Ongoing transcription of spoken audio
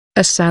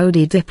A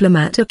Saudi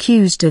diplomat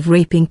accused of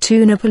raping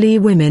two Nepali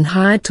women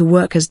hired to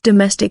work as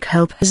domestic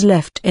help has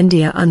left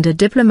India under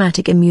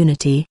diplomatic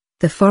immunity,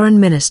 the foreign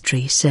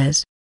ministry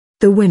says.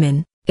 The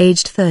women,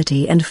 aged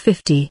 30 and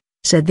 50,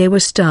 said they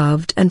were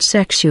starved and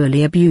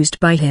sexually abused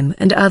by him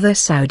and other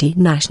Saudi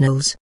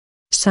nationals.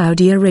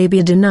 Saudi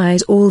Arabia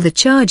denies all the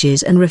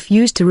charges and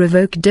refused to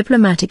revoke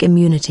diplomatic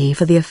immunity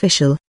for the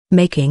official,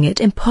 making it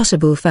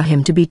impossible for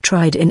him to be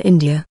tried in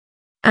India.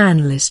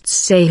 Analysts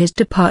say his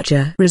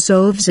departure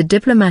resolves a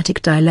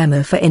diplomatic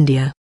dilemma for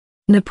India.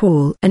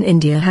 Nepal and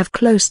India have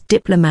close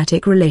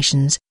diplomatic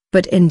relations,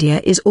 but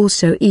India is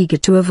also eager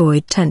to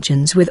avoid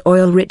tensions with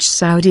oil-rich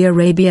Saudi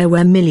Arabia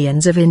where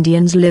millions of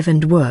Indians live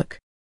and work.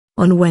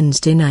 On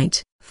Wednesday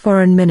night,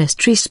 Foreign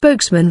Ministry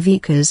spokesman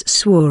Vikas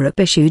Swarup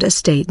issued a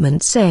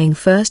statement saying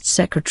First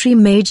Secretary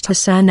Majed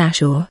Hassan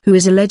Ashoor, who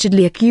is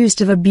allegedly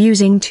accused of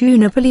abusing two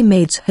Nepali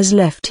maids, has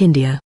left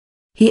India.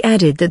 He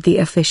added that the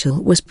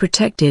official was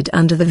protected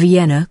under the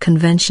Vienna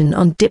Convention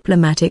on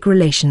Diplomatic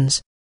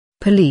Relations.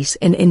 Police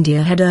in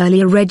India had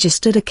earlier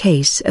registered a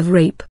case of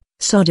rape,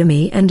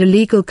 sodomy and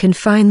illegal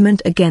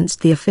confinement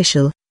against the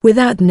official,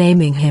 without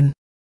naming him.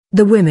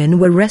 The women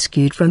were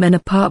rescued from an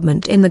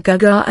apartment in the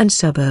Gurgaon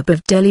suburb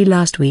of Delhi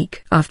last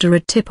week after a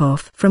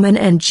tip-off from an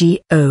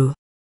NGO.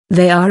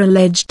 They are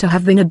alleged to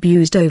have been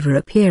abused over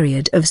a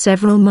period of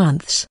several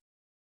months.